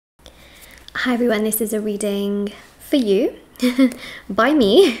Hi everyone, this is a reading for you by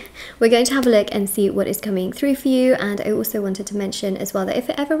me. We're going to have a look and see what is coming through for you, and I also wanted to mention as well that if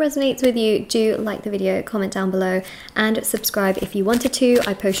it ever resonates with you, do like the video, comment down below and subscribe if you wanted to.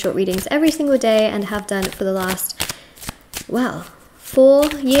 I post short readings every single day and have done for the last, well, 4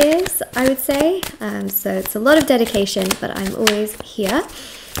 years I would say, so it's a lot of dedication, but I'm always here.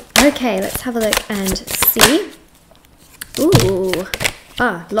 Okay, let's have a look and see. Ooh.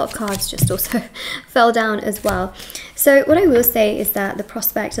 A lot of cards just also fell down as well. So what I will say is that the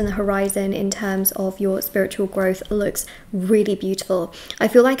prospect and the horizon in terms of your spiritual growth looks really beautiful. I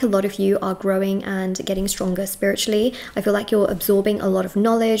feel like a lot of you are growing and getting stronger spiritually. I feel like you're absorbing a lot of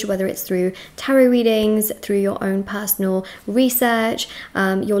knowledge, whether it's through tarot readings, through your own personal research.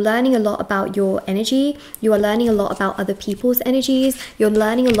 You're learning a lot about your energy. You are learning a lot about other people's energies. You're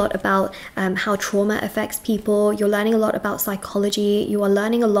learning a lot about how trauma affects people. You're learning a lot about psychology. You are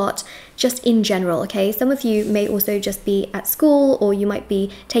learning a lot just in general, okay? Some of you may also just be at school, or you might be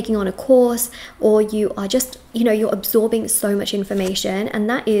taking on a course, or you are just, you know, you're absorbing so much information, and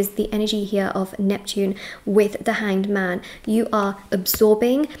that is the energy here of Neptune with the Hanged Man. You are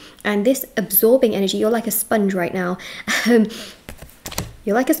absorbing, and this absorbing energy, you're like a sponge right now.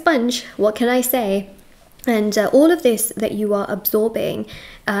 You're like a sponge, what can I say? And all of this that you are absorbing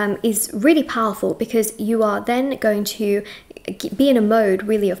is really powerful, because you are then going to be in a mode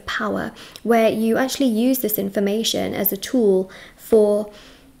really of power, where you actually use this information as a tool for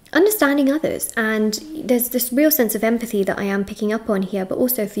understanding others. And there's this real sense of empathy that I am picking up on here, but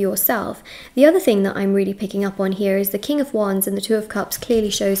also for yourself. The other thing that I'm really picking up on here is the King of Wands and the Two of Cups clearly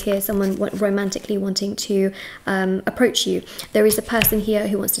shows here someone romantically wanting to approach you. There is a person here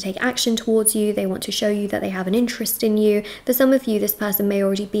who wants to take action towards you. They want to show you that they have an interest in you. For some of you, this person may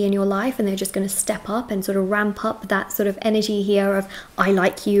already be in your life, and they're just going to step up and sort of ramp up that sort of energy here of, I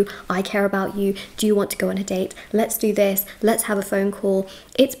like you, I care about you, do you want to go on a date, let's do this, let's have a phone call.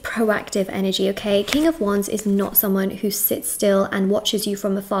 It's proactive energy, okay? King of Wands is not someone who sits still and watches you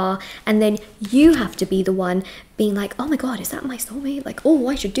from afar, and then you have to be the one being like, oh my god, is that my soulmate? Like, oh,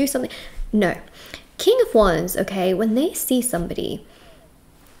 I should do something. No. King of Wands, okay, when they see somebody,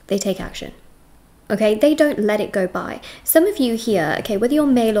 they take action. Okay, they don't let it go by. Some of you here, okay, whether you're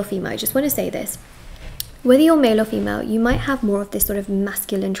male or female, I just want to say this. Whether you're male or female, you might have more of this sort of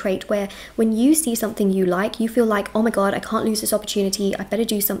masculine trait where when you see something you like, you feel like, oh my god, I can't lose this opportunity, I better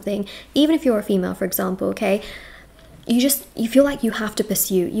do something. Even if you're a female, for example, okay, you feel like you have to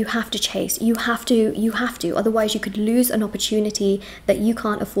pursue, you have to chase, you have to, otherwise you could lose an opportunity that you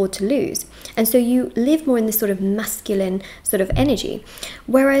can't afford to lose. And so you live more in this sort of masculine sort of energy.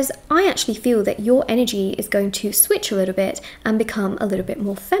 Whereas I actually feel that your energy is going to switch a little bit and become a little bit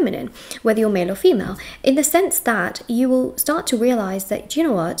more feminine, whether you're male or female, in the sense that you will start to realize that, do you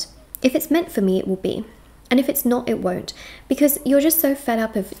know what, if it's meant for me, it will be. And if it's not, it won't, because you're just so fed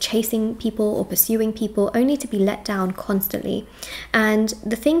up of chasing people or pursuing people only to be let down constantly. And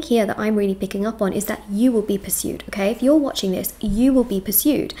the thing here that I'm really picking up on is that you will be pursued, okay? If you're watching this, you will be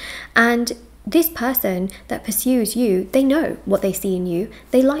pursued. And this person that pursues you, they know what they see in you.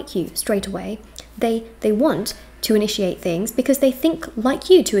 They like you straight away. They want to initiate things because they think like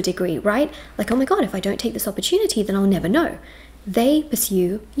you to a degree, right? Like, oh my god, if I don't take this opportunity, then I'll never know. They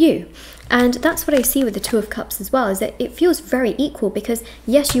pursue you. And that's what I see with the Two of Cups as well, is that it feels very equal, because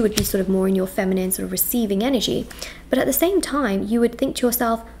yes, you would be sort of more in your feminine sort of receiving energy, but at the same time you would think to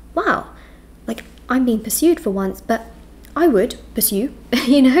yourself, wow, like, I'm being pursued for once, but I would pursue,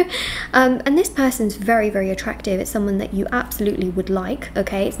 you know? And this person's very, very attractive. It's someone that you absolutely would like,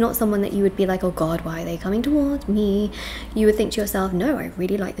 okay? It's not someone that you would be like, oh god, why are they coming towards me? You would think to yourself, no, I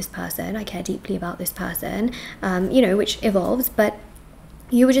really like this person, I care deeply about this person, you know, which evolves, but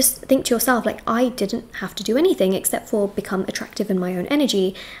you would just think to yourself, like, I didn't have to do anything except for become attractive in my own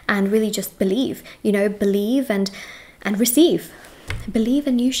energy and really just believe, you know, believe and receive. Believe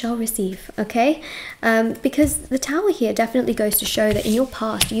and you shall receive, okay? Because the Tower here definitely goes to show that in your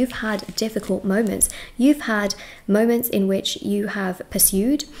past you've had difficult moments. You've had moments in which you have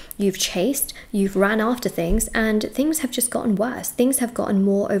pursued, you've chased, you've ran after things, and things have just gotten worse. Things have gotten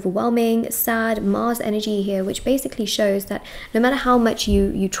more overwhelming, sad, Mars energy here, which basically shows that no matter how much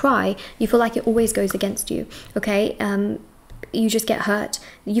you try, you feel like it always goes against you, okay? You just get hurt.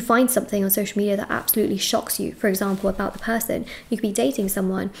 You find something on social media that absolutely shocks you, for example, about the person. You could be dating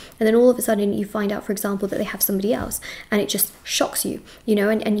someone, and then all of a sudden you find out, for example, that they have somebody else, and it just shocks you, you know,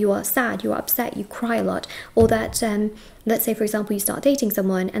 and you are sad, you are upset, you cry a lot. Or that, let's say, for example, you start dating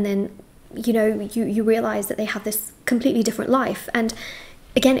someone, and then, you know, you realize that they have this completely different life, and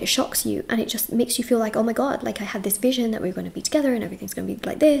again, it shocks you, and it just makes you feel like, oh my god, like I had this vision that we are going to be together and everything's going to be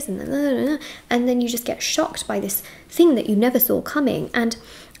like this, and then you just get shocked by this thing that you never saw coming. And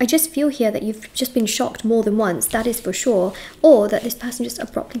I just feel here that you've just been shocked more than once, that is for sure, or that this person just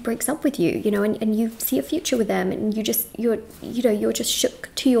abruptly breaks up with you, you know, and you see a future with them, and you're just shook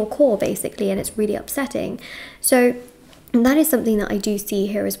to your core basically, and it's really upsetting. So that is something that I do see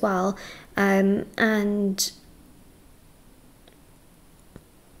here as well. And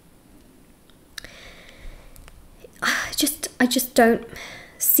I just don't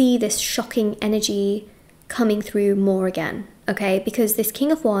see this shocking energy coming through more again, okay? Because this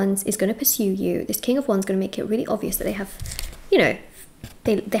King of Wands is going to pursue you. This King of Wands is going to make it really obvious that they have, you know,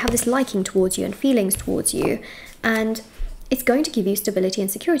 they have this liking towards you and feelings towards you, and it's going to give you stability and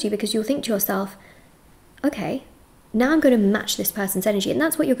security, because you'll think to yourself, okay, now I'm going to match this person's energy. And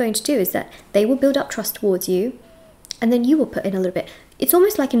that's what you're going to do, is that they will build up trust towards you, and then you will put in a little bit. It's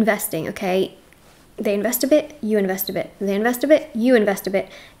almost like investing, okay? They invest a bit, you invest a bit. They invest a bit, you invest a bit.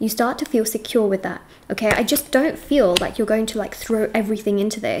 You start to feel secure with that, okay? I just don't feel like you're going to like throw everything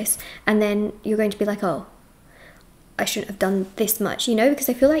into this and then you're going to be like, oh, I shouldn't have done this much, you know, because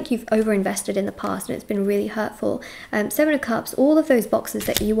I feel like you've overinvested in the past and it's been really hurtful. Seven of Cups, all of those boxes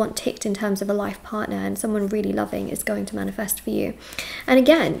that you want ticked in terms of a life partner and someone really loving is going to manifest for you. And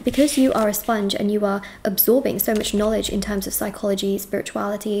again, because you are a sponge and you are absorbing so much knowledge in terms of psychology,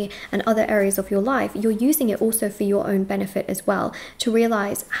 spirituality, and other areas of your life, you're using it also for your own benefit as well, to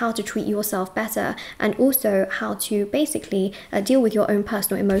realize how to treat yourself better, and also how to basically deal with your own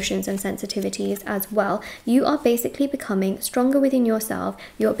personal emotions and sensitivities as well. You are basically becoming stronger within yourself,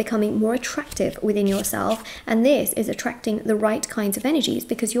 you're becoming more attractive within yourself, and this is attracting the right kinds of energies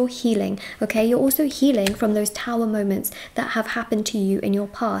because you're healing, okay? You're also healing from those tower moments that have happened to you in your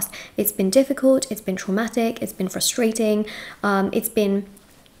past. It's been difficult, it's been traumatic, it's been frustrating, it's been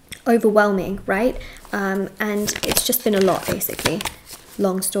overwhelming, right? And it's just been a lot, basically.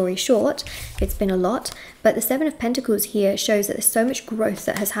 Long story short, it's been a lot, but the Seven of Pentacles here shows that there's so much growth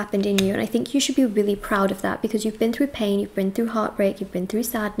that has happened in you, and I think you should be really proud of that, because you've been through pain, you've been through heartbreak, you've been through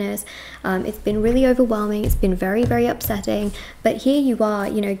sadness. It's been really overwhelming, it's been very, very upsetting, but here you are,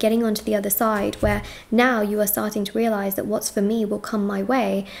 you know, getting onto the other side, where now you are starting to realize that what's for me will come my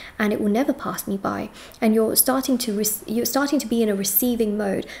way and it will never pass me by, and you're starting to be in a receiving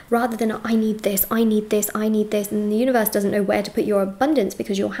mode rather than I need this, I need this, I need this, and the universe doesn't know where to put your abundance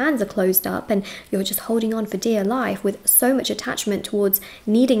because your hands are closed up and you're just holding on for dear life with so much attachment towards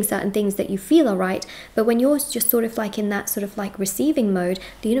needing certain things that you feel are right. But when you're just sort of like in that sort of like receiving mode,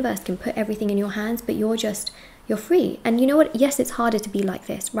 the universe can put everything in your hands, but you're free. And you know what? Yes, it's harder to be like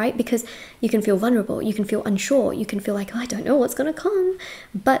this, right? Because you can feel vulnerable, you can feel unsure, you can feel like, oh, I don't know what's going to come.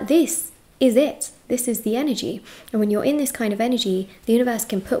 But this is it. This is the energy. And when you're in this kind of energy, the universe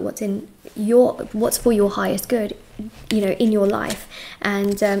can put what's for your highest good, you know, in your life.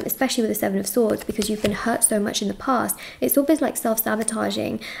 And especially with the Seven of Swords, because you've been hurt so much in the past, it's almost like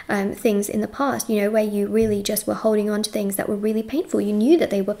self-sabotaging things in the past, you know, where you really just were holding on to things that were really painful. You knew that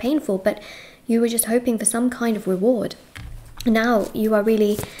they were painful, but you were just hoping for some kind of reward. Now you are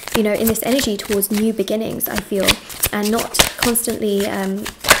really, you know, in this energy towards new beginnings, I feel, and not constantly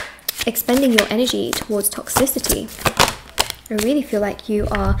expending your energy towards toxicity. I really feel like you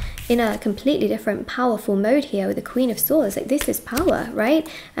are in a completely different powerful mode here with the Queen of Swords. Like, this is power, right?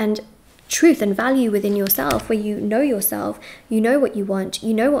 And truth and value within yourself, where you know yourself, you know what you want,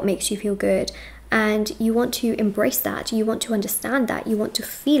 you know what makes you feel good, and you want to embrace that, you want to understand that, you want to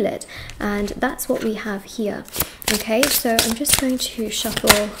feel it, and that's what we have here. Okay, so I'm just going to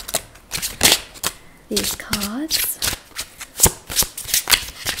shuffle these cards.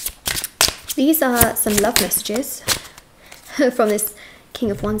 These are some love messages from this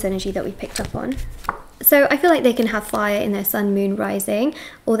King of Wands energy that we picked up on. So I feel like they can have fire in their sun, moon, rising,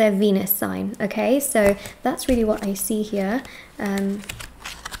 or their Venus sign, okay? So that's really what I see here.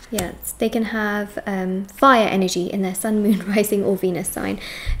 Yes, they can have fire energy in their sun, moon, rising, or Venus sign.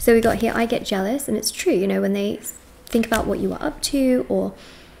 So we got here, I get jealous, and it's true, you know, when they think about what you are up to or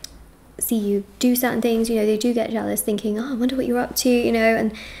see you do certain things, you know, they do get jealous, thinking, oh, I wonder what you're up to, you know,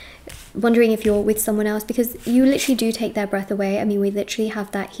 and wondering if you're with someone else, because you literally do take their breath away. I mean, we literally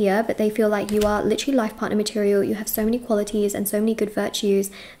have that here, but they feel like you are literally life partner material. You have so many qualities and so many good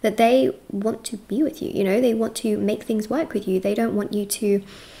virtues that they want to be with you, you know, they want to make things work with you. They don't want you to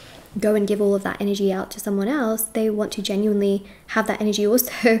go and give all of that energy out to someone else. They want to genuinely have that energy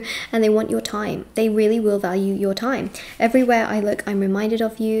also, and they want your time. They really will value your time. Everywhere I look, I'm reminded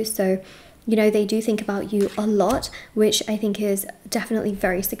of you. So you know, they do think about you a lot, which I think is definitely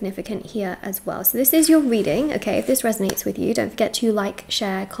very significant here as well. So this is your reading, okay? If this resonates with you, don't forget to like,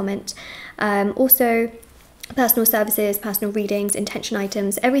 share, comment. Also, personal services, personal readings, intention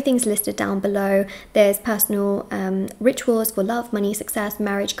items, everything's listed down below. There's personal rituals for love, money, success,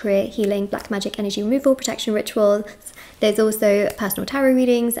 marriage, career, healing, black magic, energy removal, protection rituals. There's also personal tarot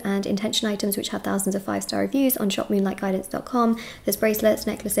readings and intention items which have thousands of 5-star reviews on shopmoonlightguidance.com. There's bracelets,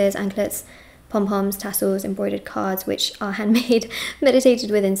 necklaces, anklets, pom-poms, tassels, embroidered cards which are handmade,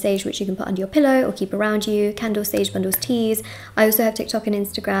 meditated with in sage, which you can put under your pillow or keep around you, candles, sage bundles, teas. I also have TikTok and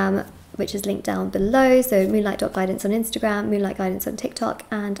Instagram, which is linked down below. So moonlight.guidance on Instagram, Moonlight Guidance on TikTok,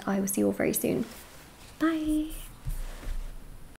 and I will see you all very soon. Bye.